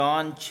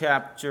John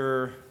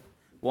chapter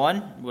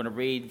 1, we're going to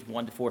read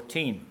 1 to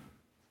 14.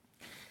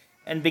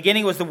 In the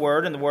beginning was the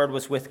Word, and the Word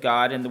was with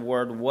God, and the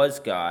Word was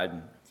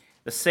God.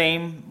 The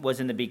same was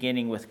in the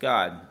beginning with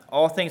God.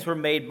 All things were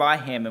made by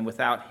him, and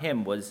without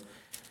him was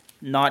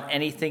not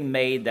anything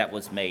made that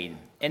was made.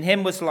 In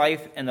him was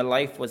life, and the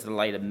life was the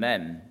light of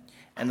men.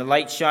 And the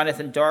light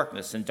shineth in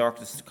darkness, and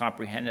darkness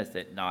comprehendeth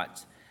it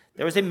not.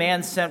 There was a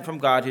man sent from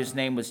God whose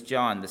name was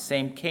John. The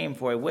same came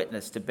for a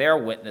witness, to bear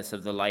witness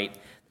of the light,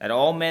 that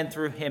all men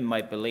through him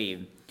might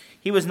believe.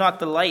 He was not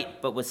the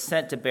light, but was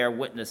sent to bear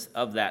witness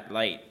of that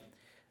light.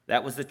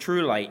 That was the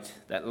true light,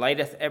 that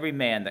lighteth every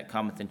man that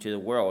cometh into the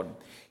world.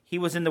 He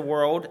was in the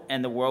world,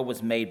 and the world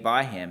was made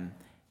by him,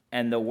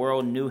 and the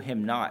world knew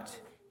him not.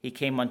 He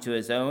came unto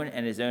his own,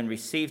 and his own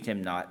received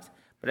him not.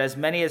 But as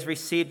many as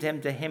received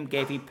him, to him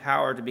gave he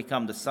power to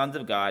become the sons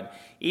of God,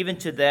 even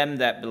to them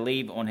that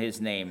believe on his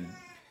name,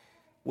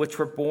 which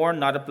were born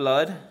not of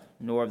blood,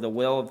 nor the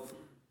will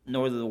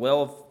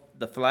of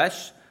the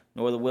flesh,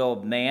 nor the will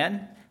of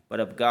man, but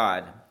of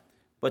God.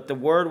 But the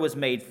Word was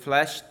made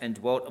flesh and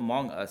dwelt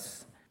among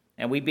us,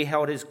 and we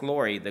beheld his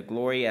glory, the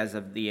glory as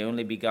of the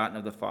only begotten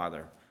of the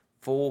Father,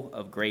 full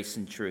of grace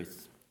and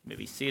truth. You may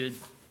be seated.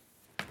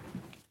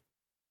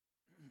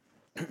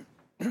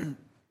 Good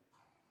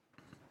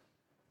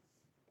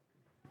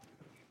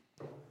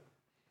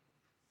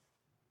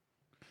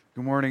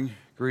morning.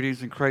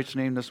 Greetings in Christ's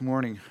name this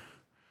morning.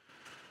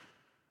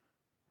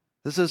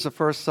 This is the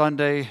first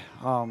Sunday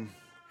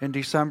in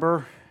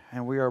December,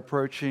 and we are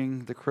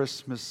approaching the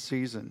Christmas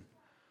season.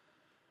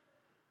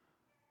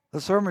 The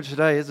sermon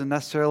today isn't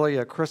necessarily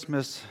a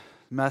Christmas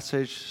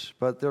message,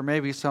 but there may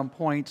be some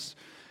points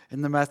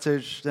in the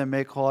message that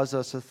may cause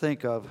us to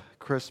think of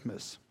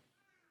Christmas.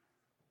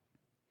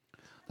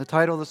 The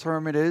title of the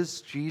sermon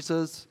is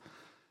Jesus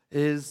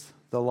is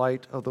the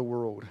Light of the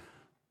World.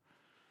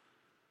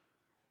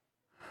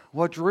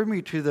 What drew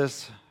me to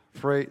this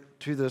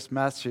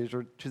message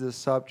or to this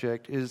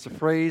subject is the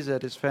phrase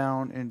that is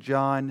found in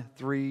John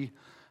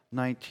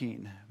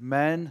 3:19.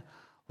 Men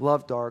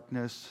love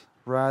darkness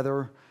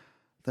rather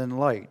than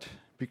light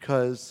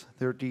because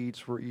their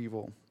deeds were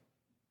evil.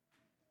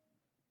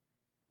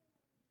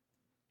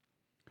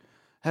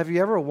 Have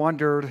you ever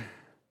wondered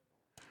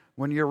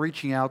when you're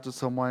reaching out to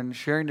someone,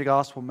 sharing the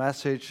gospel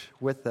message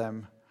with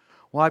them,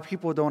 why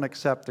people don't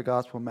accept the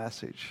gospel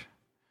message?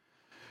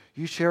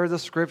 You share the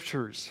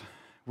scriptures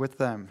with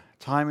them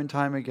time and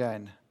time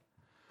again,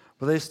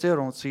 but they still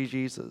don't see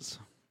Jesus.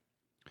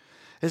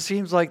 It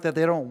seems like that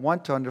they don't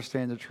want to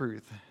understand the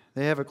truth.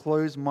 They have a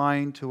closed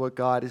mind to what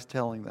God is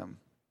telling them.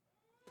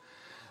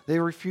 They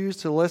refuse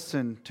to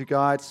listen to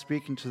God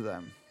speaking to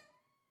them.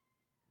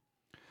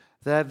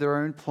 They have their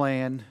own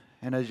plan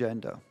and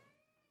agenda.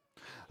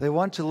 They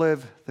want to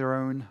live their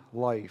own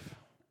life.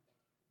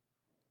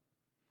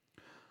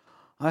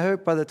 I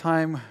hope by the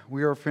time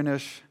we are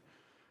finished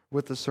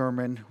with the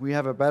sermon, we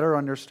have a better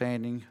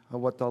understanding of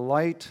what the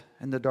light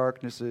and the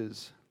darkness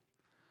is,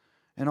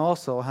 and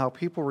also how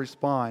people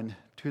respond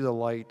to the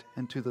light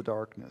and to the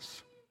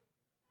darkness.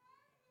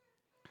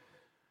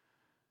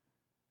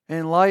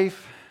 In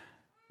life,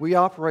 we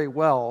operate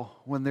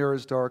well when there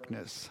is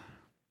darkness.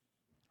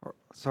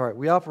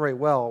 We operate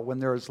well when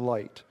there is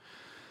light.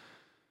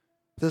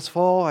 This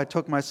fall, I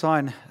took my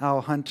son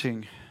out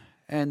hunting,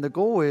 and the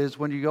goal is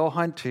when you go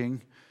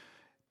hunting,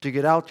 to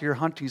get out to your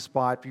hunting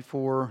spot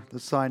before the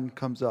sun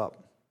comes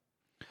up.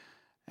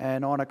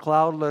 And on a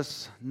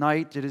cloudless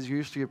night, it is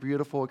usually a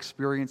beautiful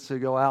experience to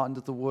go out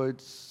into the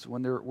woods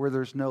where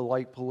there's no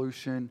light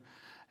pollution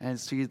and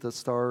see the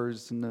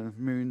stars and the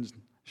moons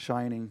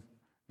shining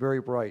very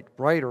bright.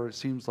 Brighter, it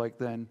seems like,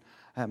 than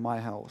at my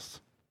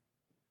house.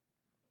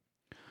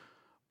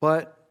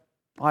 But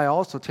I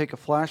also take a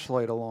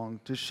flashlight along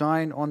to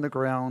shine on the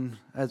ground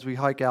as we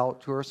hike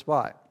out to our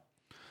spot.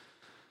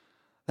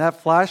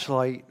 That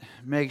flashlight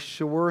makes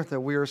sure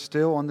that we are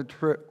still on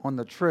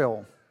the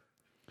trail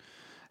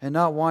and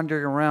not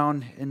wandering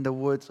around in the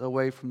woods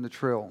away from the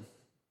trail.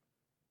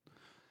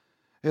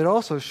 It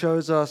also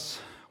shows us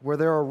where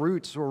there are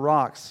roots or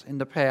rocks in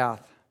the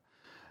path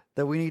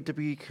that we need to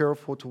be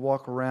careful to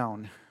walk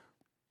around.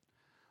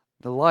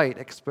 The light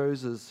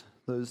exposes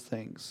those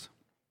things.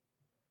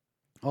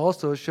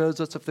 Also, it shows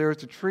us if there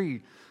is a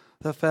tree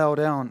that fell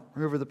down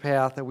over the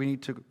path that we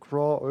need to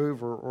crawl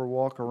over or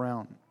walk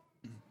around.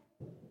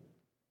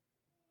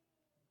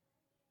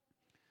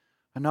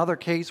 Another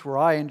case where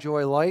I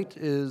enjoy light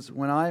is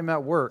when I'm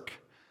at work.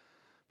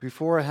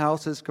 Before a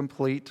house is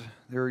complete,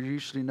 there is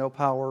usually no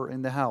power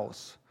in the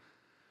house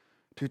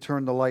to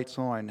turn the lights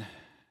on.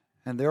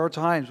 And there are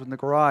times when the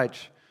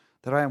garage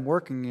that I am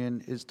working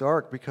in is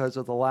dark because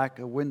of the lack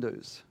of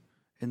windows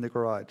in the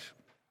garage.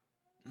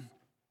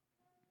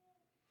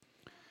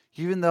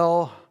 Even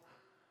though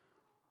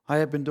I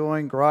have been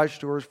doing garage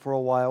doors for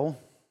a while,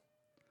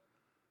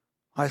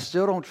 I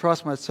still don't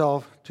trust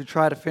myself to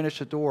try to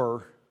finish a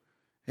door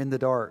in the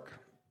dark.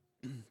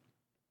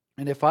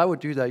 And if I would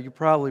do that, you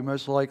probably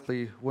most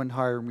likely wouldn't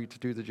hire me to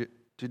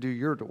do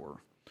your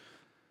door.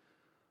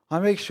 I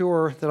make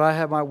sure that I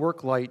have my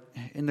work light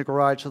in the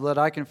garage so that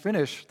I can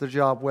finish the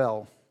job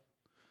well,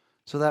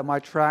 so that my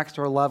tracks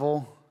are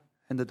level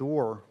and the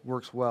door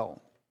works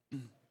well.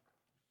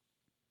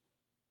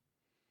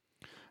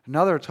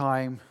 Another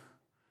time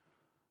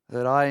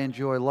that I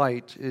enjoy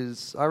light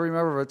is I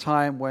remember a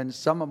time when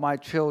some of my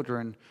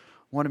children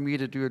wanted me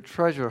to do a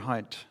treasure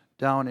hunt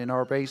down in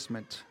our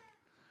basement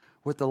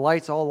with the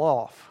lights all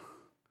off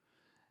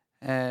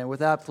and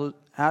with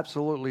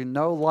absolutely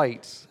no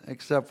lights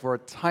except for a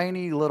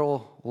tiny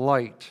little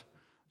light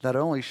that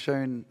only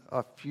shone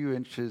a few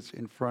inches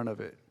in front of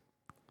it.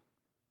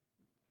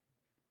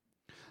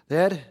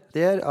 They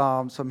had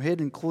some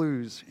hidden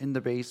clues in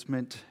the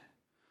basement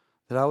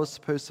that I was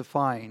supposed to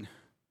find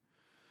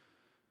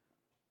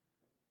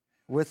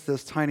with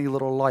this tiny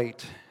little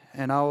light,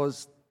 and I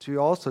was to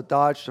also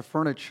dodge the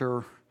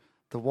furniture,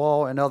 the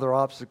wall, and other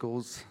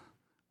obstacles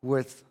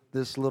with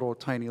this little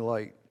tiny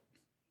light.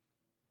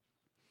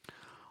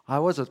 I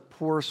was a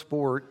poor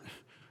sport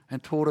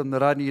and told him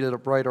that I needed a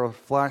brighter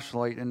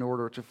flashlight in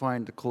order to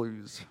find the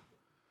clues.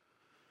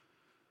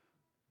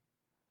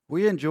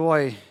 We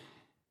enjoy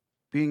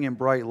being in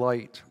bright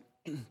light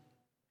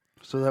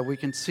so that we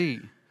can see,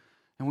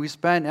 and we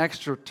spend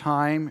extra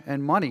time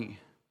and money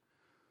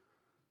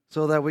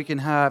so that we can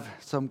have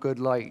some good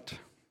light.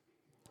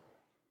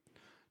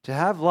 To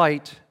have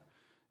light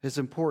is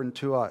important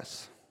to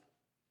us.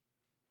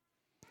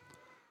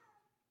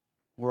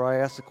 Where I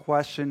ask the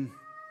question,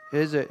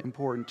 is it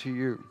important to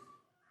you?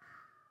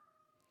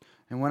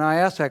 And when I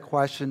ask that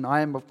question,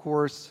 I am, of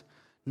course,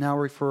 now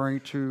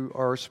referring to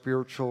our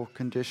spiritual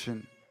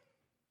condition.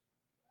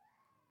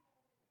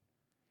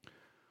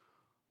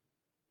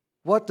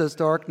 What does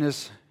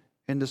darkness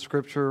in the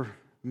Scripture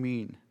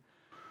mean?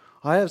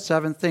 I have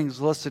 7 things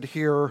listed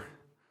here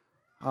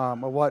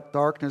of what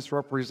darkness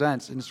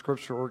represents in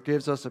Scripture, or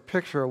gives us a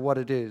picture of what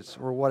it is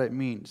or what it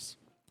means.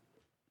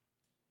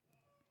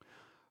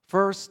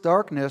 First,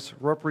 darkness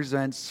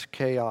represents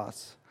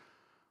chaos.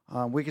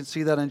 We can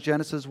see that in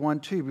Genesis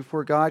 1:2,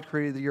 before God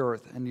created the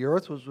earth, and the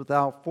earth was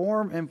without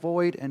form and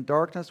void, and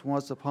darkness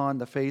was upon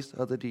the face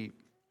of the deep.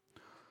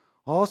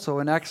 Also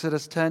in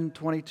Exodus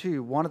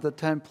 10:22, one of the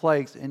 10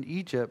 plagues in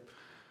Egypt,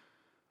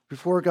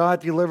 before God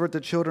delivered the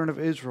children of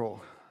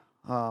Israel.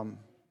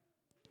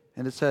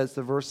 And it says,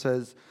 the verse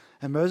says,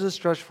 and Moses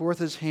stretched forth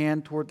his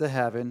hand toward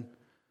heaven,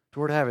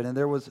 and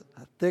there was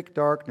a thick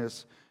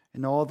darkness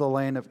in all the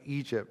land of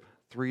Egypt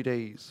 3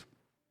 days.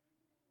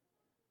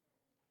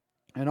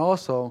 And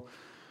also,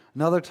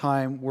 another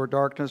time where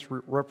darkness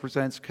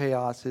represents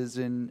chaos is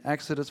in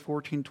Exodus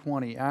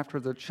 14:20. After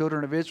the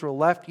children of Israel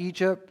left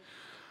Egypt,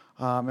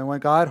 and when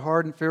God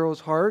hardened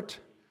Pharaoh's heart,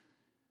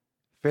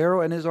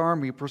 Pharaoh and his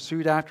army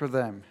pursued after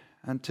them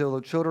until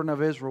the children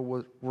of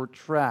Israel were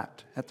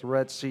trapped at the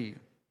Red Sea.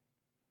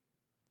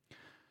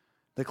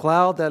 The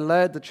cloud that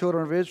led the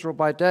children of Israel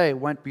by day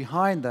went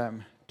behind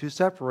them to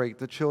separate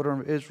the children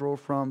of Israel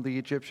from the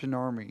Egyptian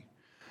army.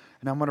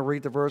 And I'm going to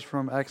read the verse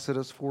from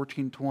Exodus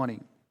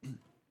 14:20.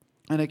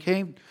 And it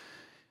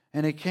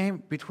came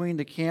between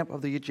the camp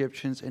of the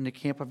Egyptians and the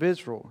camp of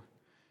Israel.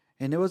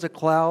 And it was a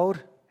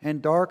cloud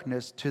and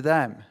darkness to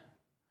them,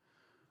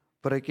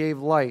 but it gave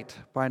light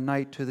by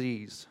night to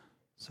these,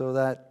 so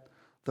that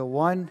the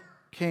one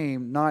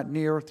came not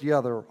near the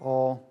other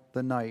all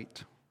the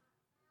night.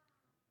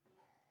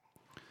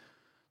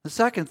 The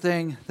second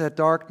thing that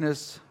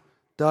darkness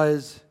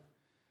does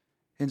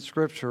in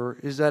Scripture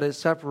is that it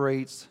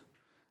separates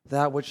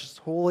that which is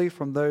holy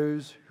from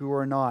those who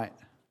are not.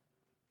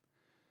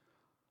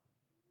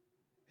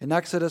 In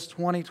Exodus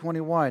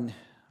 20:21,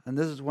 and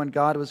this is when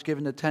God was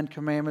giving the 10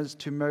 Commandments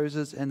to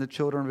Moses and the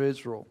children of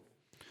Israel.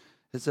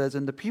 It says,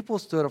 and the people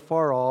stood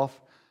afar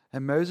off,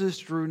 and Moses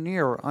drew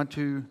near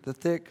unto the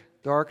thick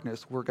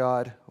darkness where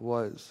God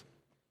was.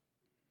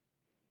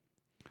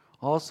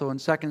 Also in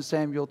 2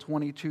 Samuel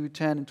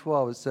 22:10 and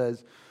 12, it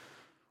says,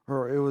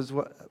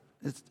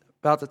 it's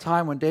about the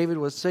time when David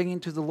was singing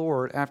to the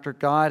Lord after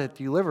God had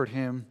delivered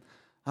him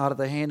out of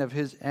the hand of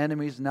his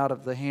enemies and out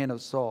of the hand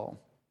of Saul.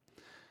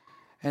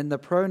 And the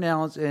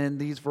pronouns in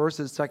these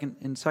verses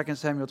in 2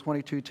 Samuel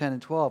 22:10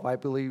 and 12, I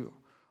believe,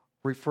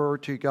 refer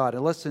to God.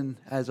 And listen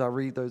as I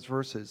read those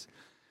verses.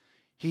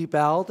 He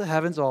bowed the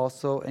heavens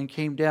also and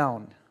came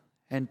down,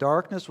 and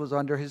darkness was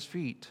under his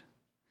feet.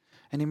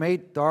 And he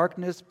made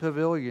darkness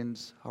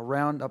pavilions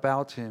around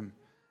about him,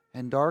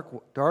 and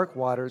dark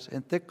waters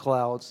and thick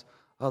clouds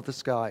of the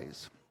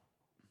skies.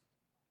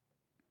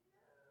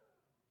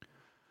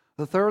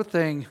 The third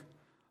thing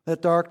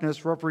that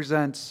darkness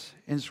represents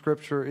in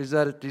Scripture is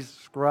that it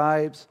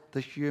describes the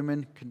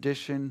human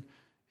condition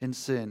in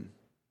sin.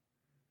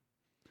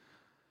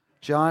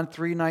 John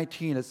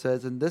 3:19, it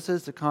says, and this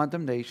is the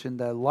condemnation,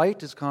 that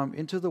light is come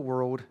into the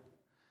world,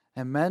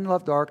 and men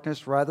love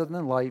darkness rather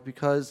than light,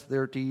 because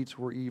their deeds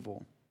were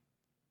evil.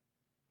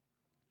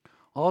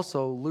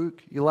 Also,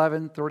 Luke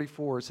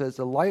 11:34 says,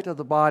 the light of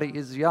the body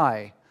is the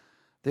eye.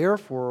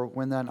 Therefore,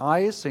 when thine eye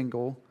is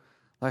single,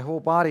 thy whole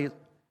body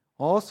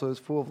also is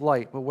full of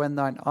light. But when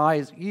thine eye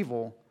is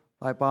evil,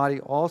 thy body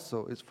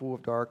also is full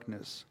of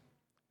darkness.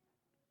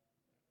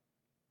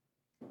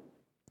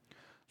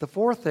 The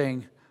fourth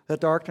thing that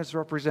darkness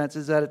represents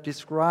is that it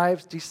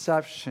describes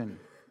deception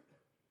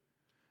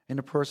in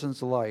a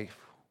person's life,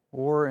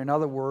 or in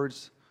other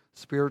words,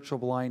 spiritual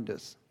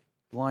blindness.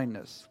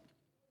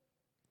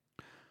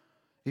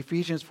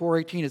 Ephesians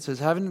 4:18, it says,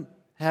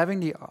 having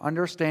the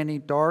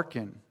understanding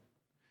darkened,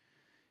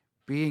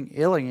 being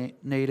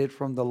alienated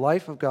from the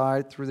life of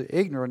God through the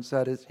ignorance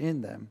that is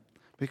in them,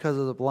 because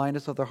of the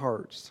blindness of their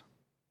hearts.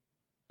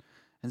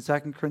 In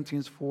 2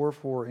 Corinthians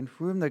 4:4, in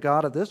whom the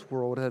God of this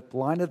world hath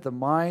blinded the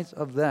minds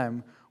of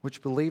them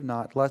which believe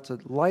not, lest the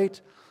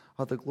light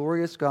of the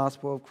glorious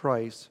gospel of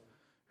Christ,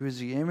 who is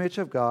the image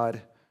of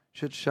God,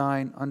 should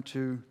shine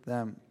unto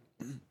them.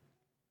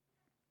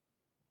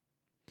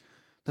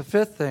 The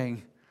fifth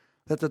thing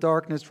that the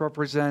darkness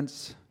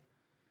represents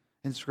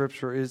in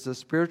Scripture is the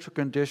spiritual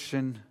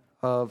condition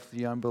of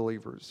the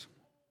unbelievers.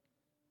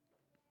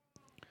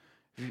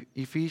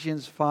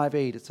 Ephesians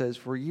 5:8, it says,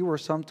 for you were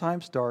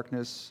sometimes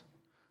darkness,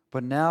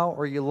 but now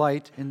are you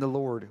light in the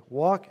Lord.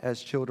 Walk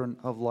as children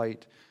of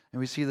light. And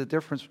we see the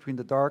difference between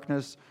the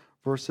darkness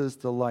versus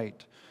the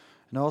light.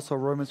 And also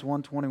Romans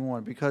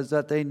 1:21, because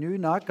that they knew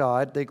not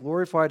God, they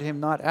glorified him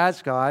not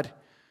as God,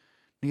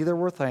 neither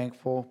were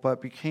thankful, but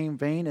became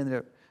vain in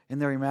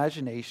their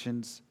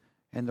imaginations,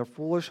 and their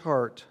foolish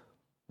heart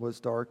was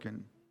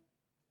darkened.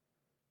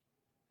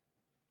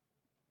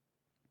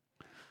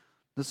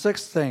 The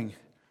sixth thing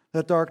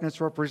that darkness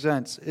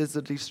represents is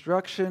the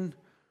destruction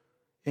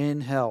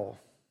in hell.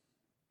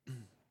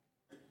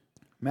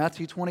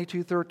 Matthew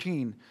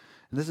 22:13,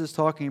 and this is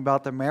talking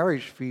about the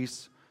marriage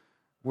feast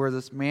where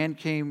this man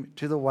came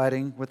to the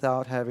wedding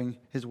without having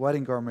his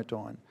wedding garment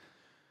on.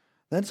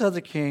 Then said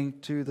the king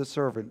to the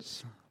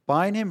servants,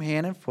 bind him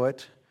hand and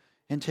foot,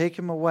 and take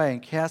him away,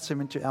 and cast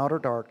him into outer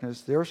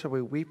darkness. There shall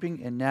be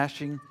weeping and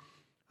gnashing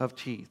of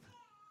teeth.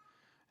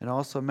 And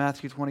also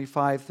Matthew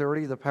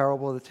 25:30, the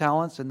parable of the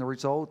talents, and the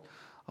result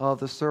of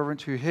the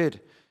servant who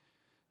hid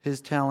his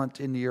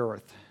talent in the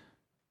earth.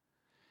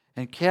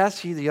 And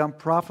cast ye the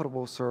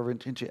unprofitable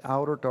servant into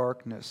outer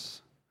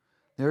darkness.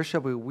 There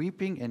shall be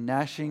weeping and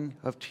gnashing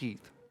of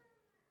teeth.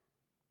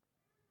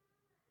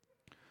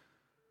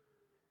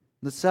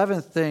 The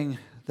seventh thing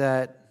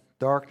that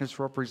darkness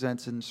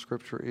represents in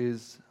Scripture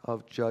is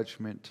of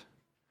judgment.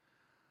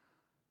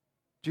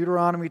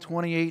 Deuteronomy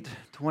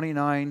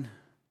 28:29,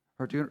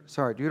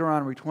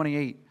 Deuteronomy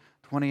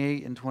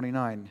 28:28 and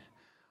 29.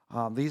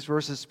 These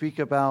verses speak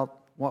about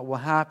what will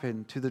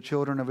happen to the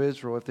children of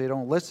Israel if they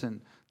don't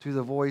listen to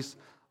the voice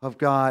of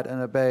God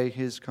and obey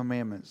his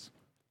commandments.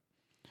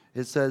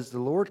 It says, the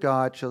Lord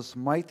God shall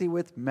smite thee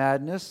with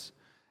madness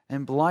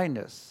and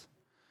blindness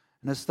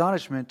and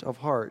astonishment of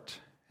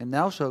heart, and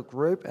thou shalt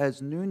grope as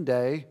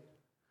noonday,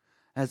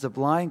 as the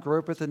blind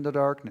gropeth in the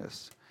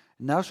darkness.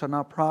 And thou shalt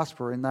not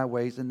prosper in thy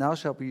ways, and thou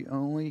shalt be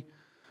only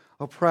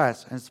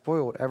oppressed and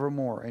spoiled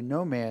evermore, and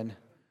no man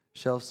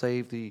shall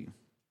save thee.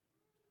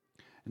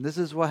 And this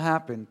is what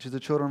happened to the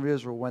children of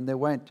Israel when they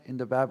went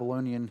into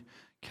Babylonian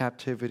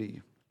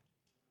captivity.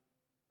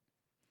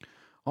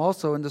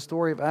 Also, in the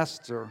story of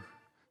Esther,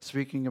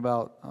 speaking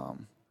about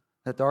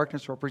that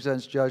darkness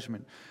represents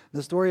judgment. In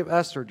the story of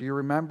Esther, do you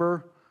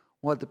remember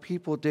what the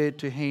people did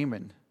to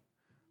Haman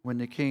when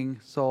the king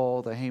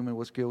saw that Haman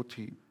was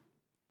guilty?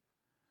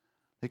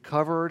 They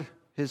covered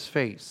his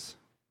face.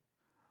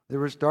 There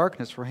was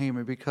darkness for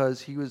Haman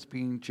because he was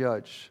being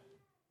judged.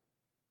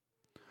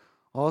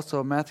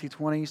 Also, Matthew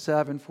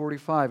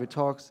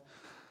 27:45,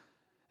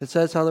 it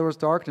says how there was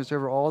darkness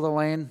over all the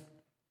land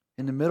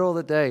in the middle of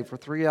the day for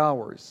 3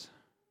 hours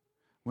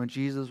when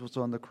Jesus was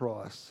on the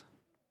cross.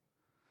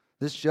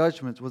 This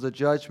judgment was a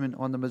judgment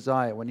on the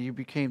Messiah when he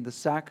became the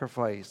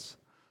sacrifice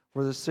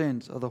for the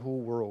sins of the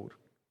whole world.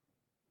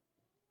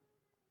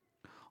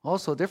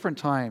 Also, different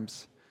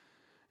times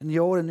in the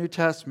Old and New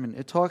Testament,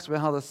 it talks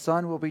about how the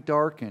sun will be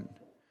darkened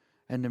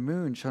and the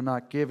moon shall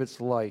not give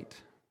its light.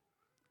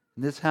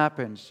 And this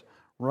happens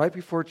right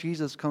before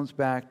Jesus comes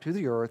back to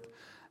the earth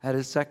at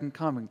his second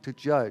coming to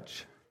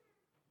judge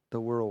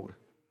the world.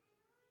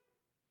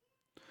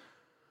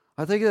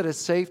 I think that it's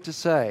safe to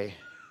say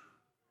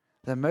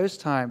that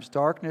most times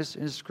darkness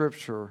in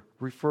Scripture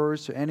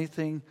refers to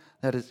anything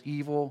that is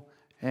evil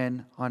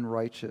and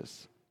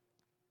unrighteous.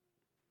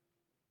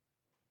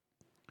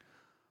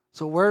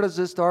 So where does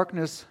this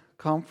darkness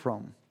come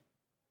from?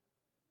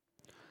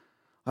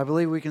 I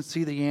believe we can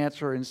see the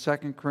answer in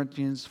 2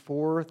 Corinthians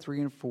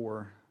 4:3 and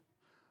 4.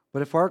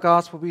 But if our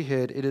gospel be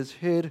hid, it is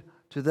hid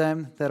to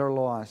them that are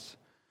lost,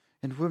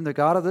 in whom the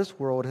God of this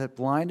world hath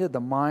blinded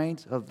the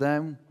minds of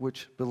them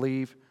which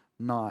believe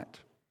not.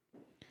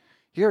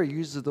 Here he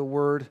uses the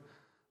word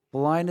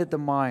blinded the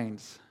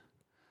minds,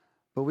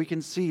 but we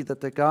can see that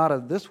the God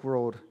of this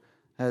world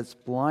has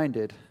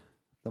blinded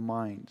the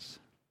minds.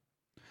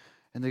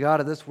 And the God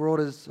of this world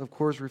is, of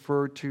course,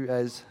 referred to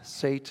as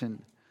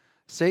Satan.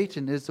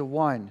 Satan is the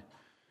one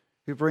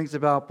who brings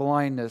about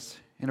blindness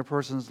in a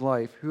person's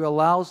life, who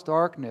allows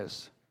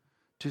darkness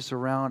to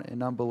surround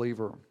an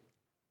unbeliever.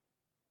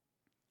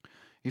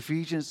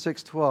 Ephesians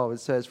 6:12, it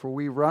says, for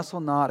we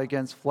wrestle not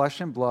against flesh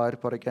and blood,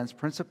 but against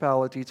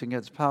principalities,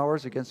 against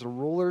powers, against the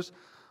rulers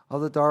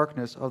of the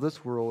darkness of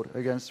this world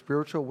against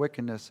spiritual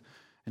wickedness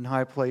in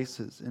high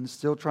places, and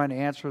still trying to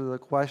answer the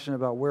question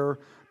about where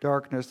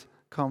darkness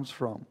comes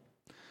from.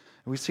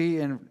 We see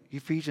in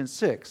Ephesians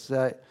 6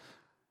 that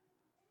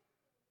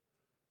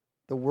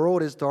the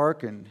world is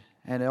darkened,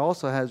 and it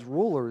also has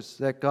rulers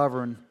that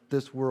govern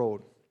this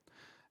world.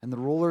 And the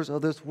rulers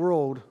of this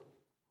world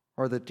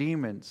are the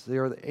demons. They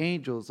are the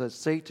angels that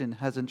Satan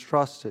has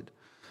trusted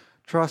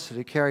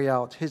to carry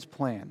out his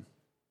plan.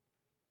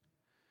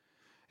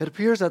 It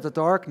appears that the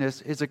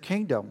darkness is a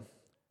kingdom,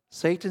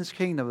 Satan's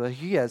kingdom that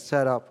he has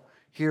set up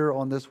here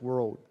on this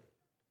world.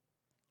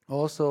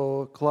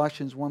 Also,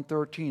 Colossians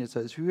 1:13, it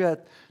says, "Who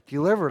hath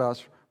delivered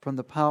us from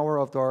the power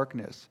of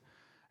darkness?"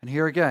 And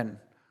here again,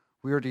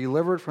 we are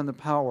delivered from the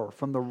power,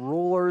 from the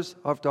rulers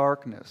of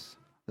darkness,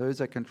 those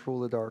that control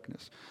the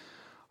darkness.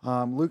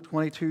 Luke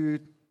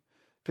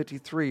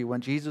 22:53,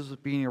 when Jesus was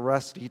being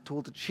arrested, he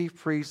told the chief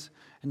priests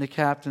and the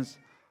captains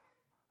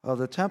of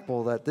the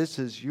temple that this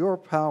is your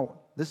power,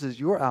 this is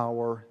your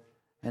hour,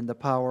 and the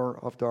power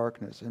of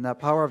darkness. And that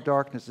power of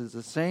darkness is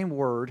the same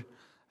word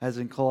as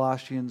in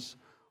Colossians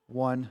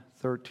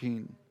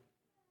 1:13.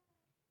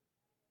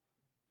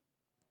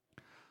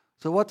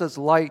 So what does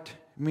light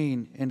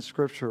mean in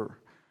Scripture?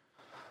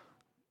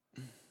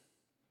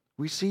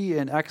 We see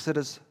in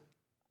Exodus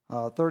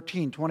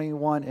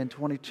 13:21 and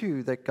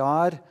 22 that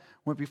God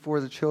went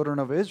before the children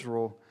of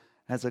Israel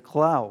as a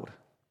cloud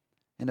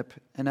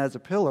and as a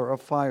pillar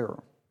of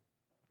fire.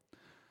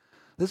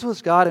 This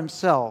was God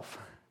himself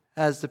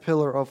as the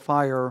pillar of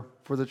fire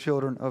for the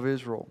children of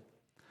Israel.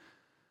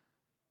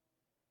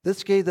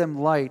 This gave them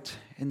light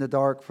in the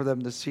dark for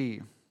them to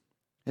see.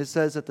 It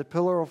says that the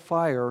pillar of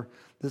fire,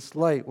 this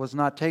light, was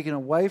not taken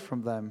away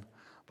from them,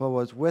 but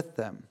was with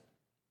them.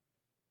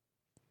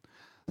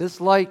 This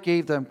light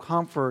gave them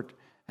comfort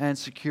and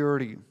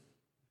security.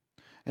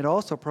 It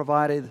also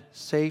provided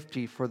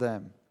safety for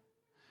them.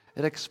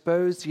 It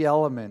exposed the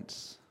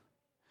elements.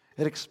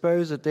 It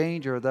exposed the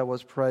danger that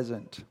was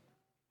present.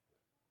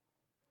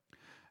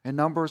 In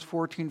Numbers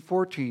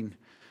 14:14,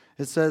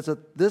 it says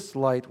that this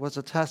light was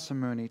a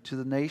testimony to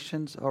the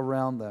nations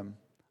around them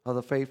of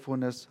the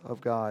faithfulness of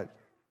God.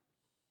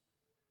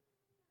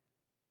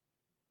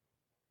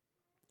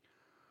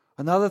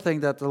 Another thing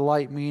that the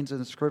light means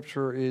in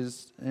Scripture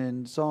is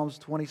in Psalms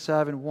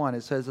 27:1.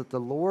 It says that the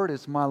Lord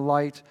is my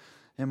light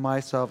and my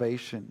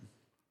salvation.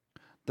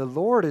 The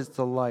Lord is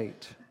the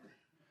light.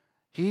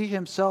 He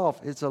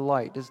himself is the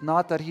light. It's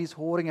not that he's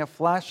holding a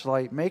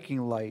flashlight making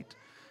light.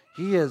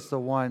 He is the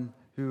one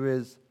who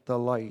is the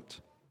light.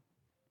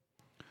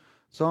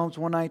 Psalms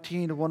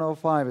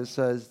 119:105, it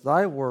says,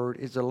 "Thy word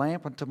is a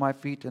lamp unto my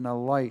feet and a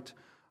light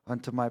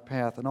unto my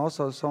path." And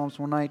also Psalms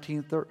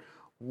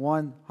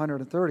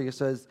 119:130, it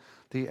says,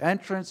 "The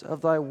entrance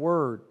of thy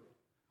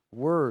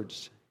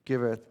words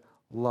giveth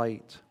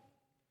light."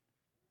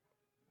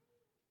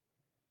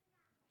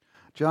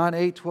 John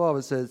 8:12,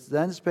 it says,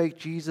 "Then spake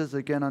Jesus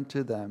again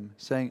unto them,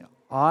 saying,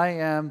 I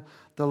am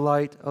the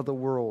light of the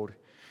world.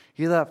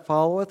 He that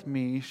followeth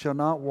me shall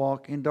not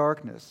walk in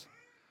darkness,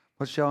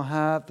 but shall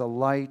have the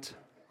light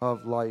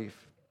of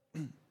life."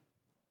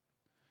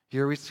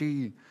 Here we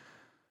see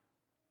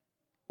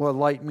what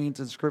light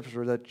means in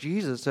Scripture, that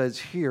Jesus says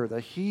here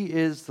that he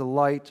is the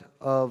light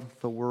of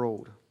the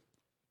world.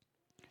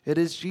 It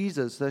is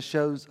Jesus that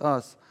shows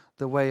us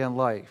the way in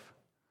life.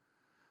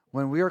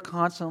 When we are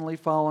constantly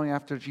following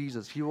after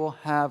Jesus, he will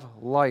have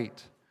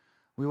light.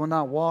 We will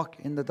not walk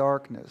in the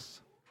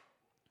darkness.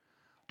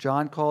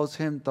 John calls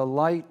him the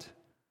light.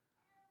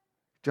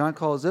 John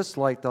calls this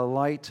light the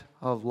light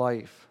of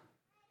life.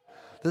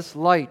 This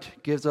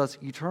light gives us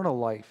eternal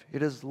life.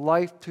 It is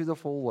life to the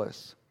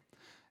fullest.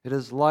 It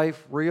is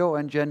life real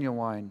and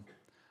genuine,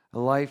 a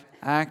life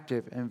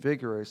active and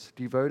vigorous,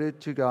 devoted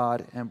to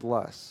God and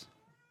blessed.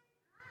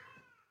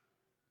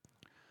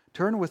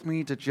 Turn with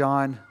me to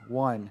John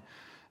 1,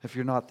 if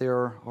you're not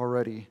there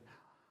already.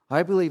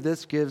 I believe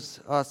this gives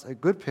us a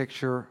good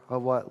picture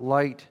of what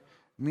light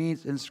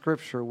means in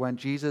Scripture when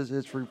Jesus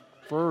is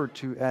referred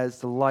to as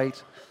the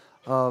light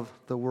of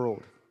the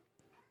world.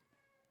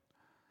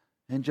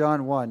 In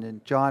John 1,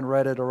 and John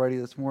read it already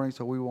this morning,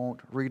 so we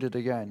won't read it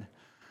again.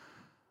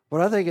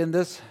 But I think in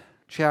this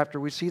chapter,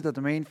 we see that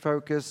the main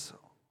focus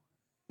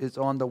is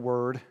on the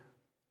word,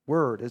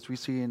 as we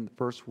see in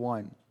verse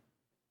 1.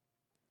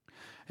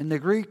 In the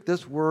Greek,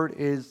 this word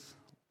is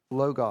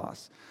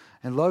logos.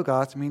 And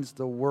logos means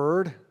the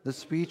word, the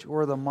speech,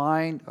 or the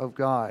mind of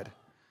God.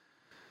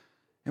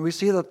 And we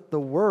see that the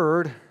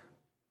Word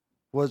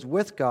was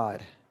with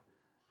God,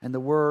 and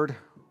the Word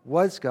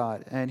was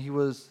God, and he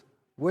was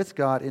with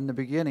God in the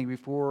beginning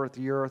before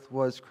the earth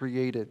was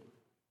created.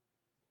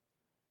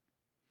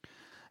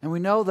 And we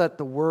know that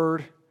the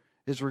Word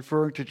is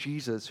referring to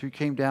Jesus, who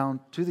came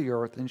down to the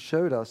earth and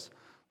showed us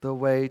the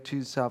way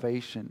to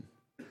salvation.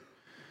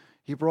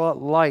 He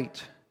brought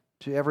light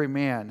to every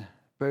man,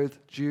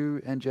 both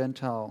Jew and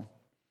Gentile.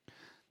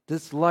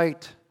 This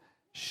light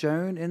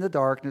shone in the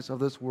darkness of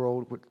this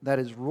world that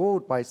is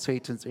ruled by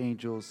Satan's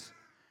angels,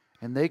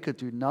 and they could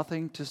do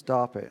nothing to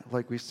stop it,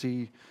 like we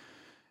see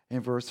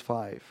in verse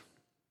 5.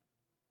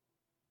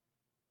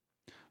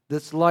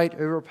 This light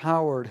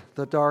overpowered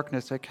the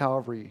darkness at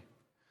Calvary.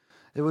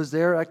 It was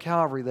there at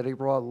Calvary that he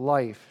brought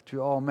life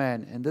to all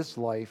men, and this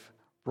life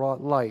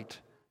brought light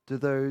to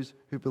those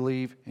who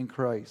believe in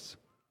Christ.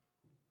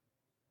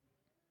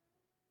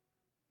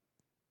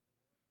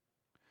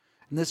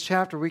 In this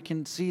chapter, we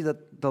can see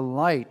that the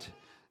light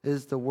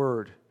is the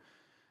Word,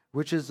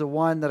 which is the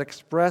one that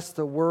expressed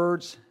the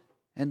words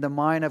and the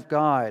mind of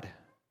God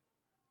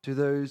to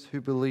those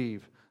who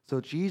believe. So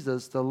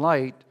Jesus, the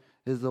light,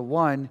 is the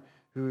one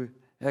who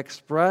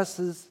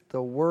expresses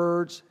the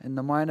words and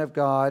the mind of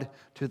God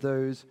to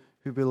those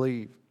who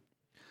believe.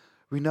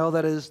 We know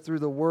that it is through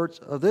the words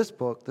of this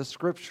book, the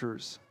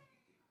Scriptures,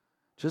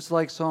 just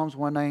like Psalms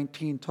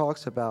 119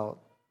 talks about,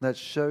 that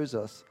shows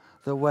us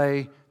the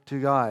way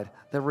to God,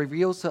 that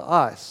reveals to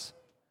us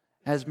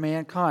as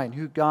mankind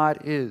who God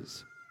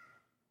is.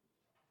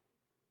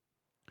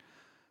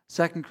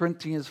 2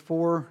 Corinthians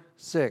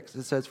 4:6,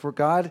 it says, "For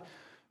God,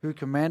 who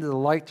commanded the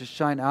light to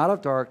shine out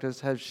of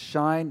darkness, has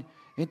shined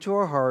into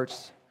our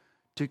hearts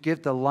to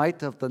give the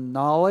light of the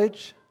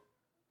knowledge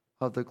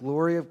of the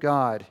glory of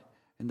God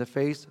in the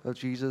face of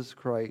Jesus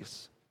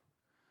Christ."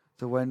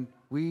 So when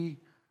we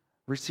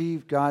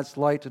receive God's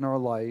light in our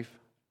life,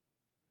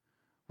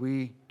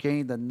 we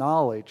gain the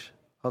knowledge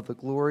of the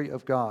glory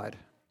of God.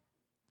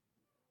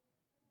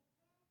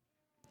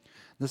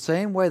 The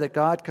same way that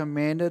God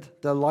commanded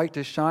the light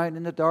to shine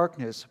in the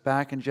darkness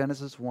back in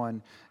Genesis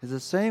 1 is the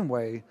same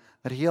way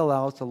that He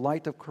allows the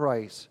light of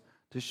Christ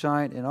to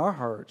shine in our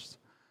hearts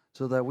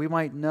so that we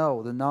might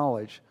know the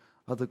knowledge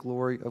of the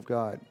glory of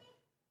God.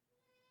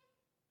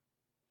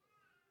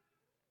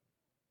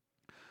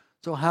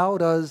 So how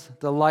does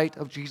the light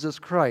of Jesus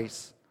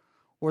Christ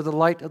or the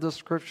light of the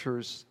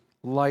Scriptures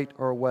light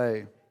our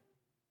way?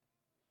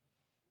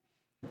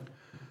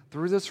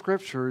 Through the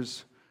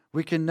Scriptures,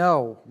 we can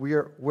know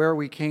where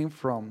we came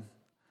from,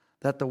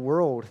 that the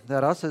world,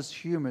 that us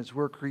as humans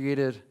were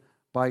created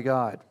by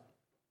God.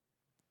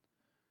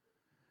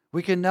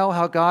 We can know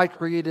how God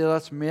created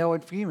us male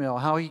and female,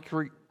 how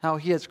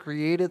He has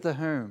created the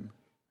home.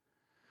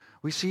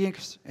 We see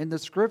in the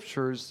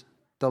Scriptures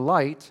the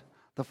light,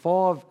 the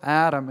fall of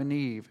Adam and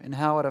Eve, and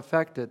how it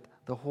affected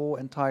the whole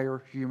entire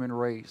human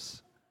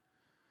race.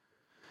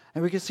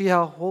 And we can see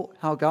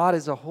how God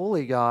is a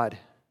holy God,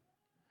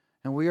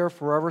 and we are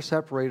forever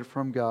separated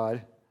from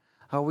God,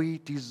 how we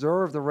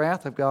deserve the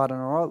wrath of God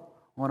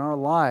on our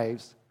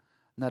lives,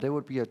 and that it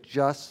would be a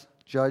just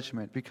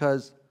judgment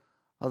because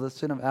of the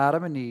sin of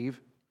Adam and Eve,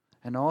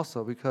 and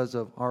also because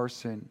of our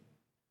sin.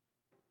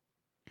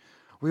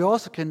 We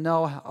also can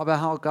know about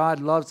how God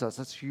loves us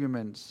as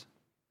humans,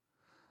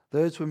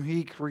 those whom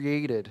He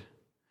created,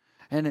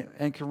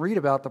 and can read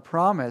about the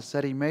promise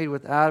that He made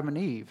with Adam and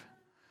Eve,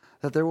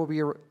 that there will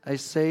be a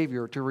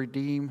Savior to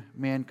redeem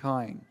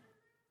mankind.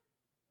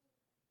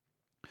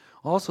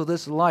 Also,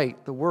 this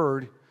light, the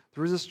Word,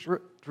 through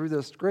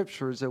the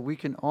Scriptures, that we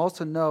can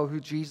also know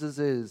who Jesus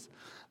is,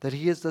 that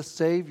He is the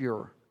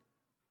Savior,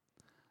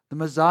 the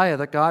Messiah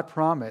that God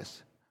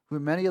promised, who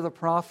many of the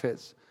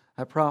prophets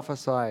have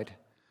prophesied.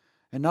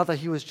 And not that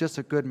He was just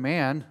a good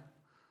man,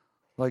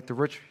 like the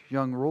rich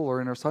young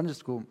ruler in our Sunday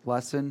school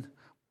lesson.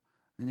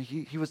 And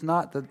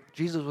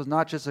Jesus was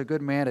not just a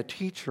good man, a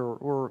teacher,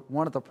 or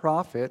one of the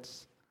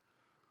prophets,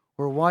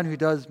 or one who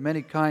does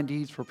many kind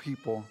deeds for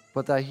people,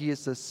 but that He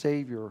is the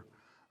Savior,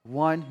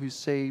 one who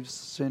saves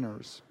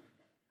sinners.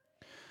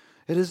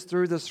 It is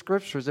through the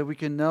Scriptures that we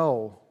can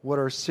know what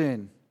our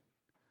sin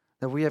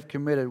that we have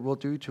committed will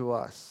do to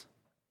us,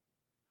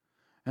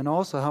 and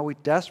also how we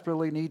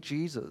desperately need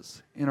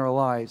Jesus in our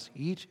lives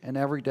each and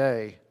every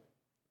day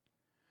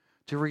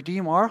to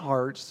redeem our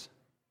hearts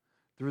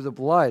through the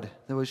blood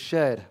that was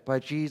shed by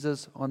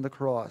Jesus on the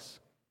cross.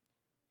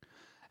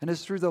 And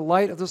it's through the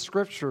light of the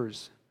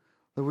Scriptures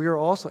that we are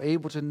also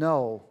able to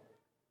know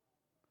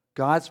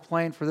God's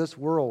plan for this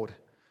world,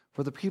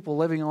 for the people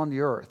living on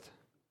the earth,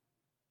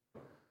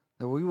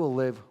 that we will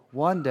live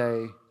one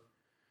day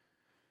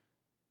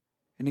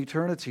in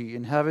eternity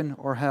in heaven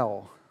or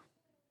hell,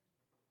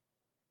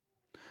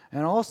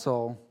 and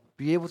also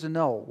be able to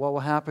know what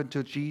will happen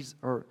to Jesus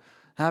or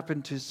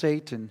happen to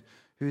Satan,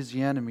 who is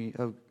the enemy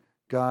of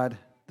God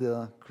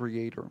the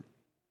Creator.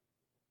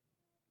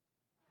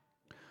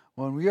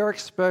 When we are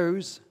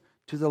exposed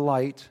to the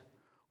light,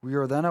 we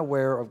are then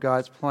aware of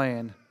God's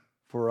plan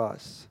for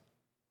us.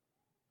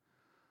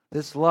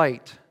 This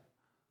light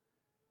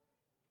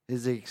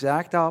is the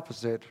exact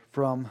opposite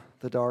from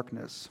the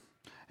darkness.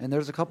 And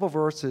there's a couple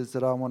verses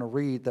that I want to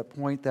read that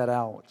point that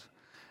out.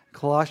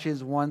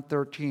 Colossians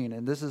 1:13,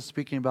 and this is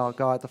speaking about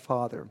God the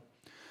Father,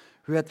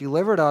 who hath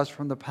delivered us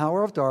from the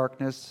power of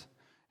darkness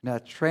and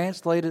hath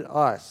translated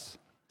us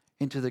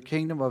into the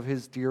kingdom of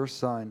His dear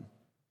Son.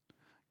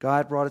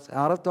 God brought us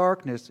out of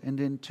darkness and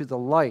into the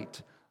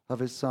light of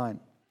His Son.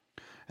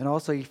 And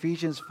also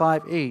Ephesians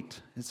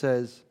 5:8, it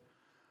says,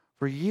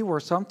 For ye were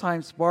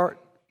sometimes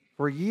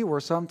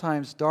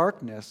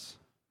darkness,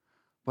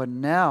 but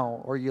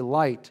now are ye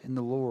light in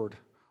the Lord.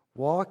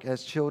 Walk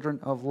as children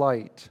of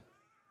light.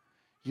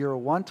 Ye were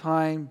one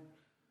time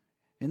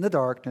in the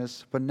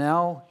darkness, but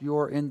now you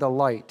are in the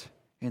light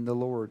in the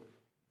Lord.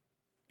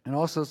 And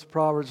also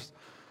Proverbs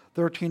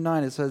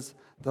 13:9, it says,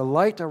 the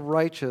light of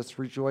righteous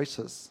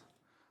rejoices,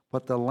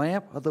 but the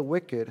lamp of the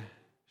wicked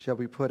shall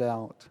be put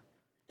out.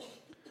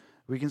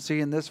 We can see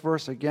in this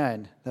verse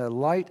again that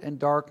light and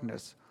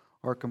darkness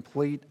are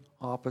complete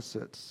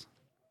opposites.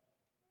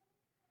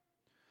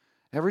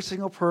 Every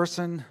single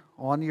person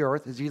on the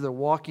earth is either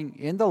walking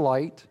in the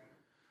light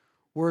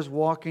or is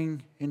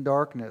walking in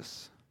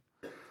darkness.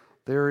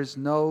 There is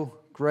no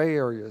gray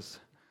areas.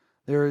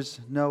 There is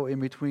no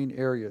in-between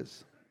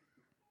areas.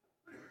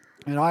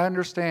 And I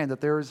understand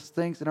that there is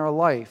things in our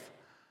life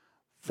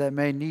that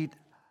may need,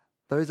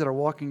 those that are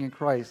walking in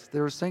Christ,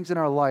 there is things in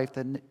our life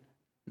that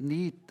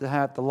need to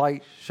have the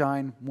light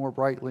shine more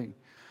brightly.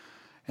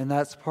 And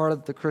that's part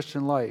of the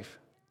Christian life.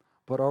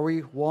 But are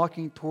we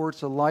walking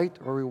towards the light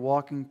or are we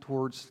walking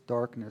towards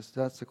darkness?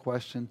 That's the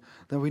question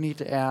that we need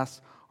to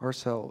ask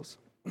ourselves.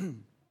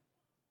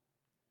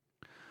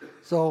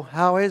 So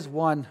how is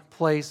one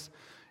placed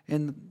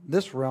in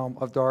this realm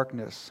of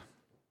darkness?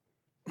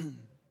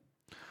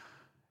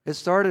 It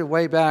started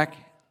way back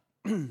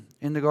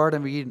in the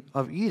Garden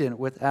of Eden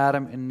with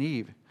Adam and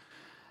Eve.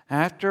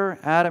 After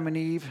Adam and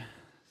Eve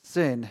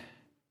sinned,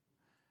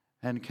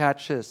 and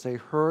catch this, they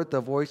heard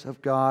the voice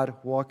of God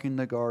walking in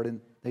the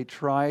garden. They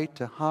tried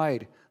to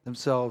hide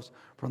themselves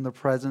from the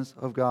presence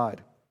of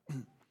God.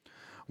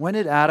 When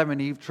did Adam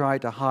and Eve try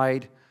to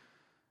hide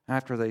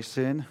after they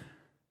sinned?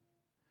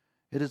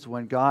 It is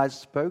when God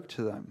spoke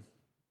to them.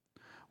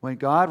 When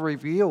God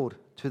revealed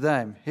to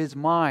them His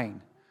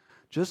mind,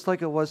 just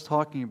like it was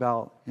talking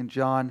about in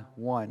John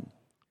 1.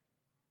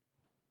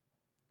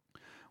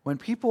 When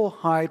people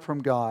hide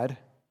from God,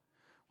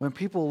 when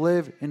people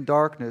live in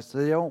darkness,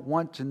 they don't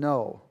want to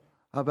know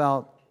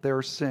about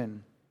their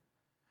sin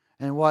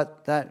and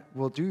what that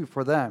will do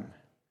for them.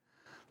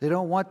 They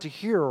don't want to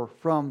hear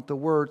from the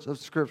words of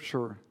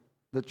Scripture,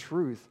 the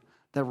truth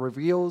that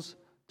reveals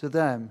to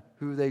them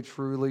who they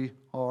truly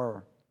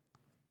are.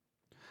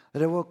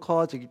 That it will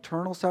cause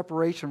eternal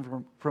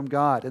separation from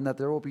God, and that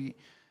there will be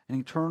an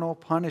eternal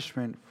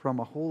punishment from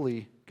a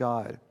holy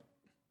God.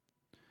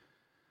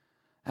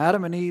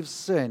 Adam and Eve's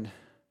sin,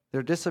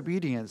 their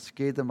disobedience,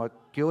 gave them a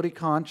guilty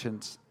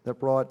conscience that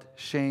brought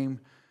shame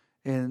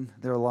in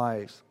their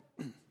lives.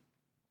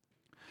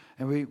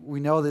 And we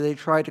know that they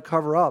tried to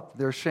cover up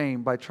their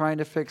shame by trying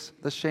to fix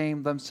the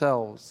shame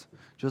themselves.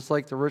 Just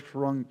like the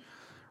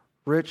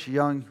rich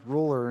young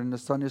ruler in the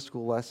Sunday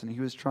school lesson,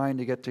 he was trying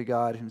to get to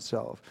God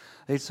himself.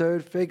 They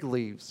sewed fig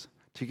leaves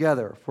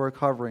together for a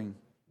covering.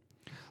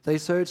 They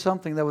sewed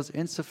something that was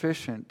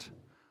insufficient,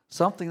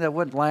 something that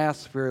wouldn't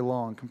last very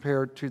long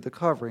compared to the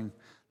covering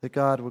that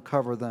God would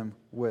cover them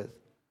with.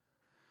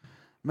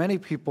 Many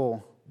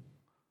people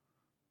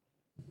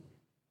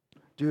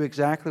do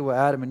exactly what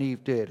Adam and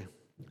Eve did.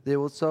 They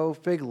will sew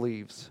fig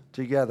leaves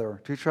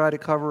together to try to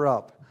cover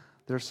up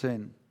their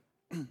sin.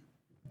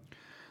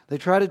 They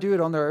try to do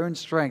it on their own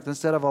strength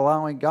instead of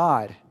allowing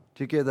God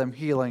to give them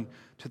healing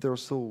to their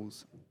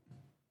souls.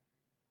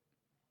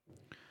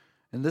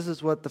 And this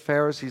is what the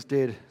Pharisees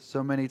did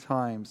so many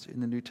times in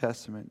the New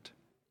Testament.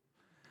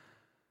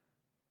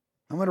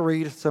 I'm going to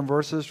read some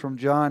verses from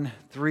John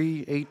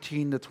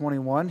 3:18 to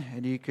 21,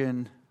 and you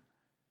can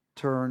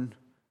turn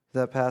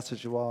that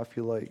passage a while if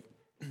you like.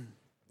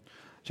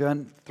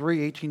 John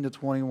 3:18 to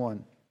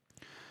 21.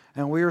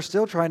 And we are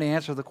still trying to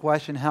answer the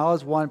question, how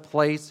is one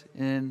placed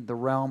in the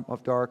realm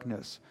of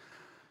darkness?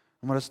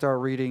 I'm going to start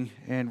reading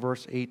in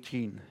verse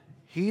 18.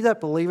 He that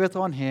believeth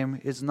on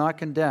him is not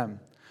condemned,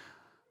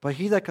 but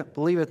he that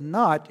believeth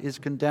not is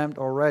condemned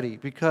already,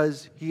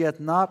 because he hath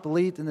not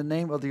believed in the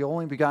name of the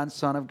only begotten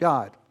Son of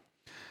God.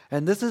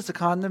 And this is the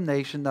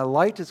condemnation, that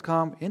light is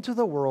come into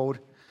the world,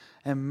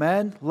 and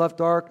men love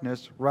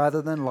darkness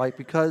rather than light,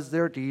 because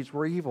their deeds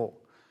were evil.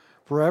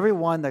 For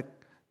everyone that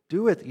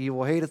doeth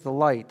evil hateth the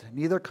light,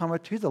 neither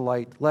cometh to the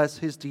light, lest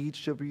his deeds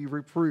should be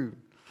reproved.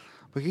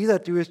 But he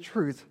that doeth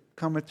truth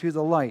cometh to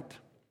the light,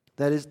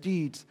 that his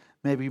deeds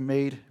may be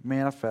made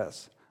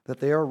manifest, that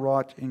they are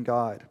wrought in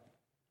God.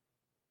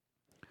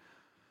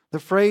 The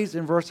phrase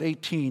in verse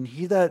 18,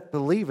 he that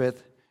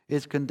believeth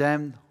is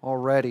condemned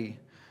already,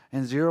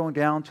 and zeroing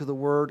down to the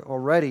word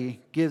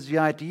already gives the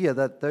idea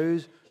that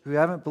those who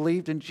haven't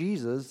believed in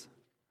Jesus,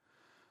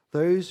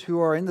 those who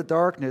are in the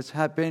darkness,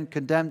 have been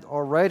condemned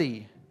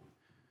already.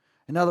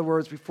 In other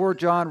words, before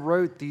John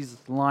wrote these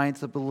lines,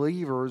 the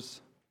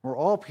believers, or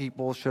all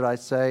people, should I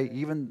say,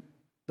 even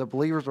the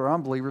believers or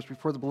unbelievers,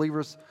 before the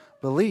believers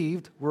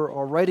believed, were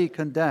already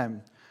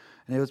condemned.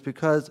 And it was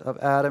because of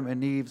Adam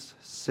and Eve's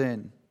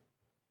sin.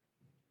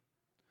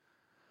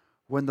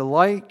 When the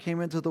light came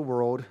into the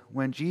world,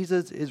 when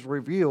Jesus is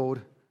revealed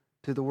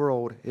to the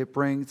world, it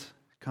brings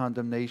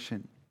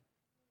condemnation.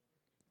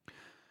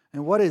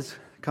 And what is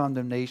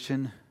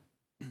condemnation?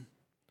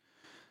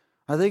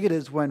 I think it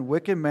is when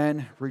wicked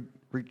men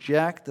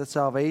reject the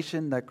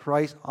salvation that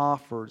Christ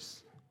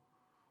offers,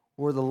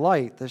 or the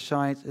light that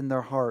shines in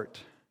their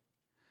heart.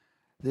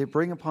 They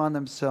bring upon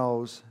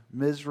themselves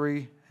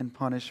misery and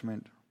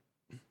punishment.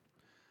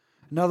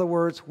 In other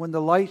words, when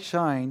the light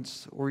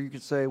shines, or you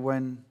could say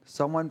when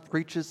someone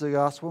preaches the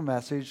gospel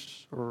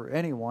message, or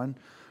anyone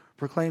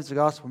proclaims the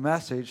gospel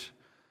message,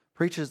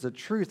 preaches the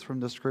truth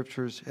from the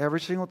scriptures, every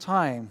single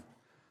time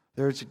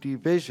there's a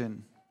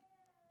division.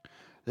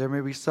 There may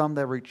be some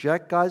that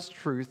reject God's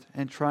truth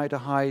and try to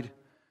hide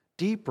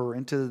deeper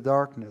into the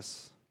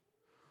darkness.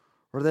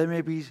 Or there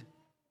may be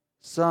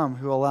some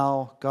who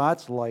allow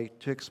God's light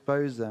to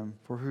expose them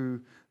for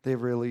who they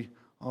really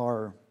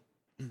are.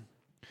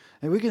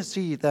 And we can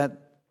see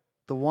that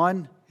the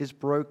one is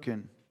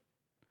broken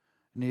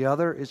and the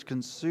other is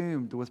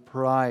consumed with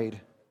pride.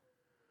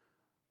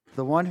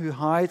 The one who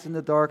hides in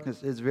the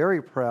darkness is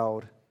very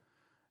proud,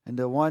 and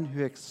the one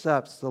who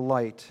accepts the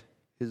light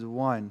is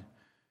one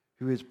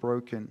who is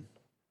broken.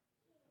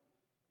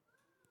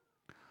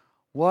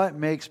 What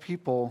makes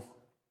people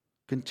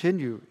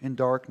continue in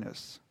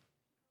darkness?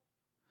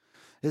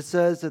 It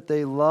says that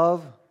they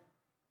love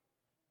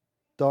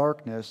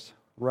darkness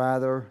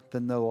rather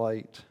than the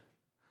light.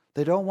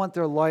 They don't want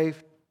their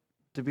life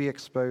to be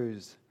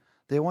exposed.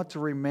 They want to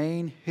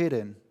remain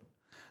hidden.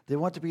 They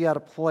want to be at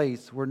a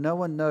place where no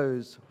one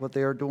knows what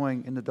they are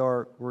doing in the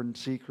dark or in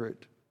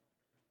secret.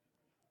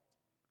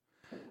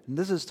 And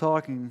this is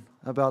talking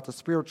about the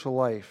spiritual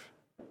life,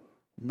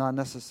 not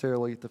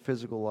necessarily the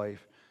physical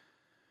life.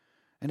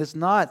 And it's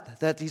not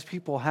that these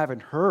people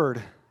haven't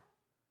heard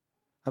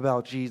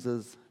about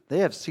Jesus. They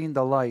have seen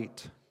the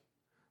light.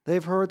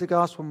 They've heard the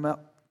gospel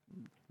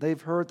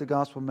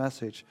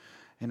message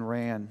and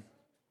ran.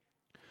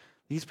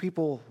 These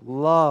people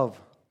love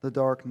the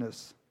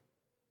darkness.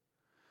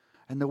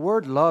 And the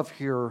word love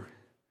here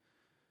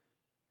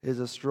is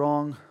a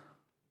strong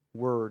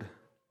word.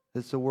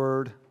 It's the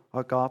word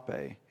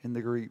agape in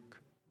the Greek.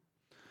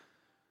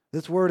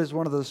 This word is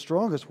one of the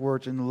strongest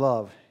words in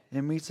love.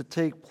 It means to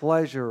take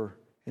pleasure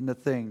in the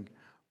thing,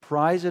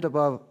 prize it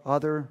above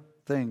other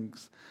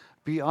things,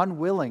 be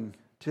unwilling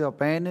to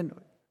abandon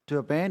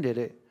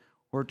it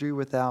or do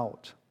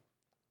without.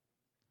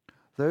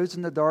 Those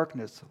in the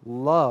darkness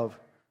love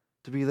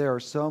to be there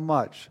so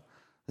much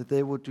that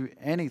they will do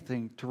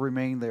anything to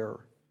remain there.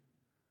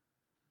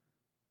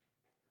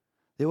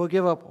 They will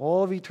give up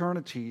all of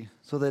eternity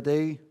so that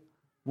they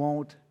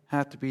won't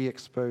have to be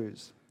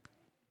exposed.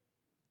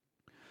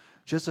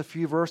 Just a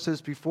few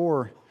verses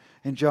before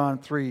in John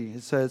 3,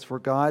 it says, "For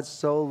God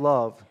so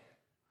loved,"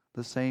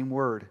 the same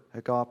word,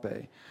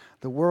 agape,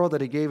 "the world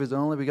that he gave his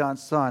only begotten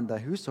Son,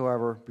 that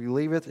whosoever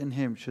believeth in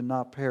him should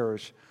not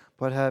perish,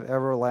 but have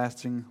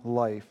everlasting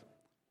life."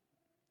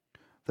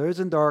 Those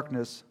in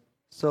darkness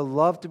so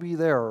love to be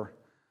there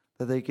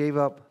that they gave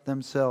up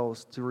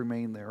themselves to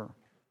remain there.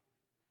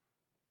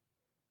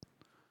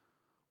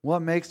 What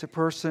makes a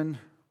person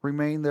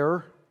remain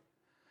there?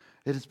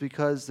 It is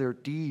because their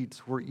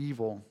deeds were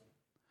evil.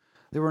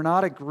 They were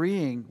not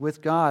agreeing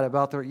with God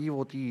about their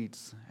evil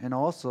deeds and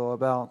also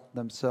about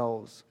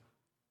themselves.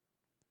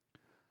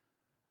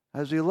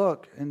 As we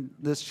look in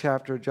this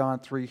chapter, John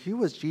 3, who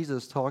was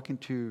Jesus talking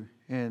to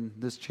in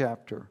this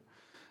chapter?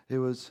 It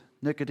was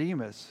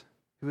Nicodemus,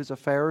 who was a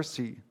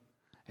Pharisee,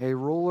 a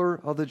ruler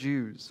of the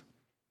Jews.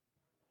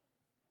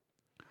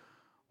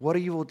 What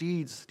evil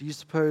deeds do you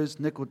suppose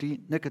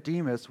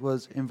Nicodemus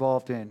was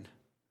involved in?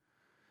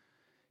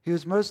 He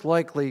was most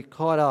likely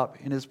caught up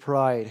in his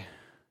pride,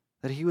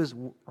 that he was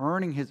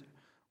earning his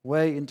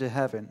way into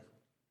heaven.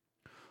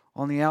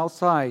 On the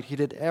outside, he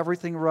did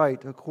everything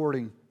right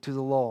according to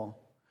the law.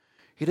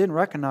 He didn't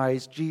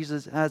recognize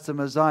Jesus as the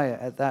Messiah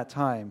at that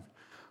time,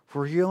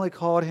 for he only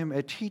called him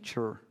a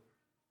teacher.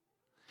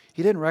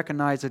 He didn't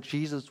recognize that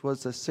Jesus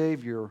was the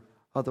Savior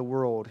of the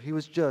world. He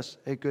was just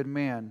a good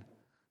man,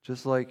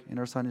 just like in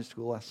our Sunday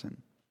school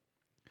lesson.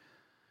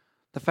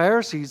 The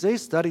Pharisees, they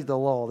studied the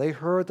law. They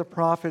heard the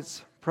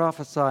prophets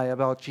prophesy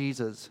about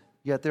Jesus,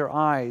 yet their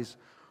eyes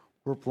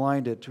were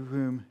blinded to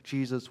whom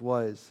Jesus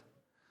was.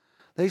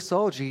 They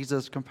saw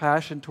Jesus'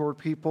 compassion toward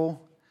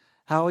people,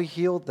 how he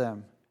healed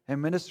them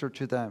and ministered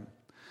to them.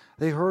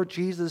 They heard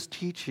Jesus'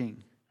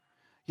 teaching,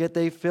 yet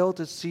they failed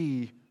to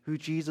see who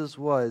Jesus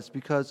was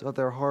because of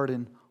their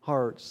hardened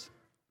hearts.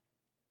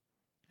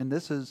 And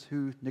this is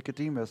who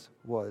Nicodemus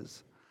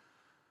was.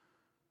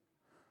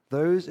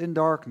 Those in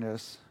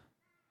darkness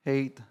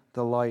hate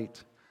the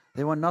light.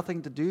 They want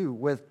nothing to do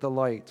with the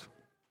light.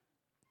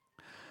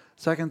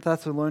 2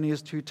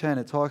 Thessalonians 2:10,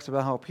 it talks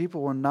about how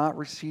people will not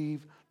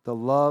receive the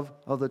love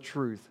of the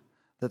truth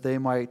that they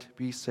might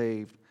be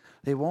saved.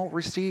 They won't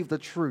receive the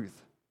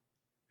truth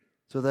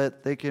so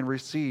that they can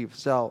receive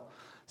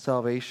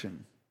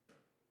salvation.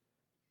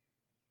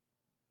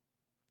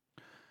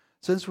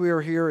 Since we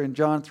are here in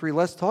John 3,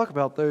 let's talk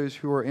about those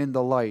who are in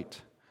the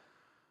light.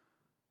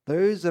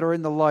 Those that are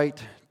in the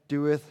light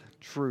doeth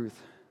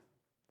truth.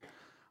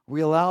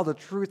 We allow the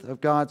truth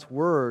of God's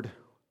word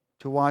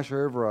to wash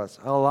over us,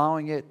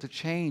 allowing it to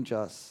change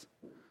us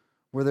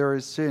where there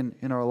is sin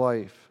in our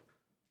life.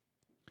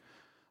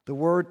 The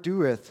word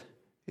doeth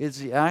is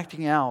the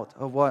acting out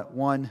of what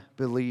one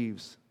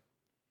believes.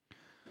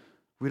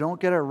 We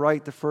don't get it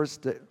right the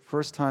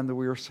first time that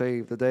we are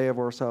saved, the day of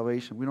our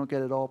salvation. We don't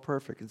get it all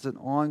perfect. It's an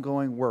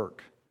ongoing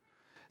work.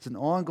 It's an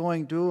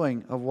ongoing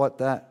doing of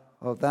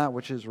that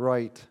which is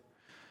right.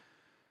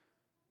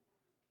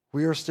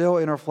 We are still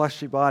in our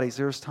fleshly bodies.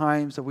 There's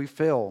times that we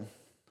fail.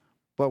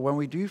 But when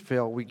we do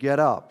fail, we get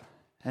up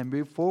and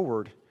move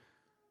forward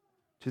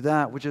to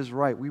that which is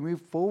right. We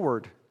move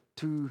forward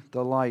to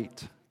the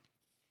light.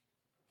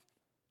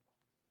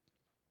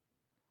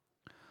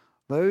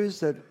 Those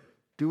that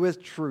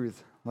doeth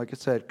truth, like I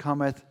said,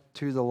 cometh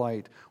to the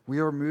light. We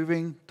are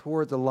moving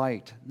toward the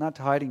light, not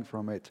hiding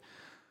from it.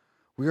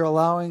 We are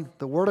allowing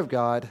the Word of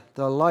God,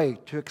 the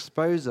light, to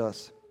expose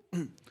us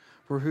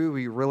for who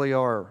we really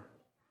are.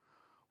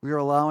 We are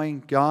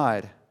allowing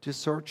God to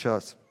search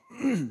us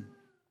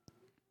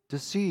to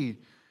see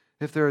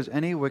if there is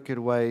any wicked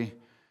way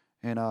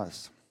in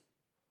us.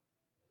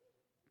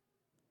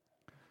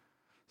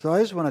 So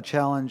I just want to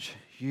challenge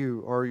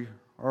you,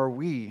 are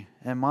we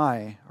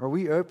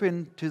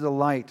open to the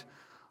light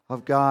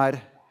of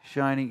God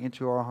shining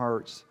into our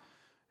hearts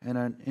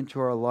and into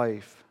our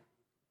life?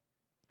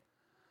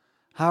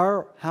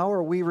 How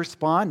are we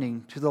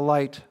responding to the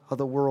light of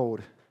the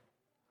world?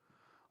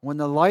 When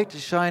the light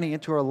is shining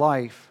into our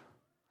life,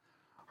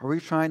 are we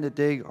trying to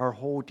dig our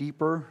hole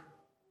deeper?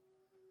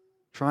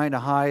 Trying to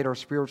hide our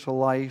spiritual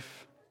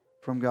life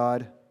from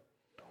God?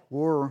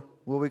 Or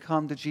will we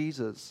come to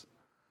Jesus,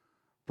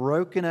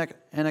 broken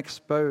and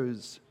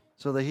exposed,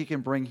 so that He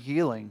can bring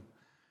healing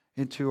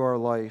into our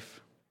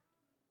life?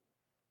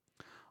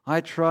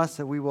 I trust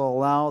that we will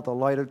allow the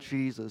light of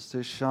Jesus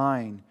to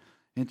shine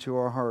into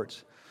our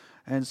hearts.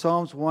 And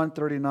Psalms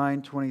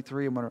 139,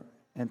 23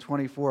 and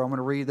 24, I'm going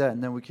to read that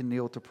and then we can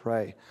kneel to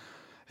pray.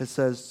 It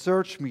says,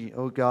 "Search me,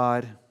 O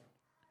God,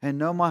 and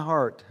know my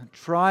heart.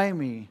 Try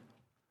me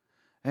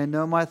and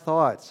know my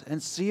thoughts,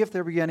 and see if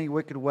there be any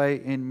wicked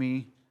way in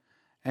me,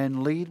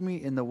 and lead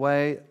me in the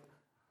way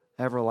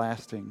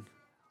everlasting."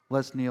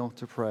 Let's kneel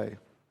to pray.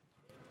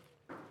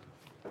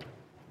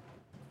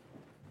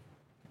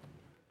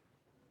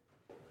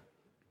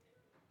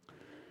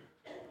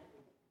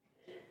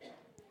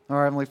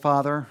 Our Heavenly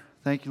Father,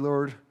 thank you,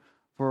 Lord,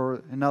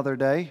 for another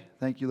day.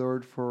 Thank you,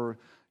 Lord, for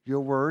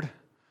your word.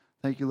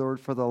 Thank you, Lord,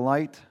 for the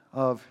light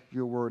of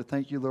your word.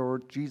 Thank you,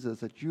 Lord Jesus,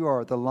 that you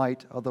are the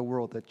light of the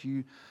world, that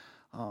you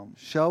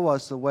show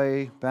us the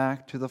way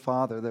back to the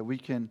Father, that we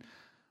can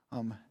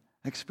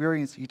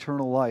experience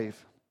eternal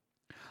life.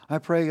 I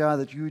pray, God,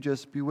 that you would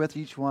just be with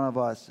each one of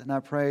us, and I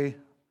pray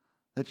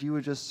that you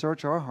would just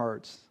search our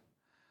hearts,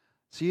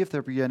 see if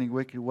there be any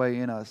wicked way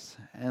in us,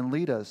 and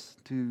lead us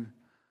to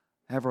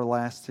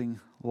everlasting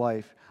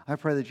life. I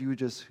pray that you would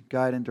just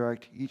guide and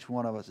direct each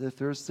one of us. If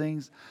there's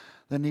things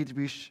that need to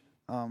be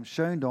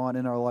shown on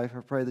in our life, I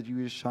pray that you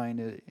would shine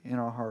it in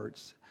our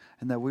hearts,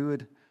 and that we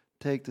would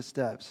take the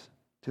steps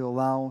to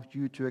allow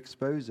you to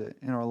expose it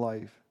in our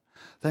life.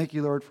 Thank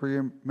you, Lord, for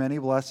your many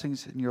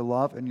blessings and your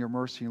love and your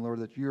mercy, Lord,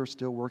 that you are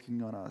still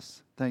working on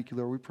us. Thank you,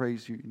 Lord. We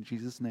praise you in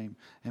Jesus' name.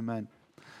 Amen.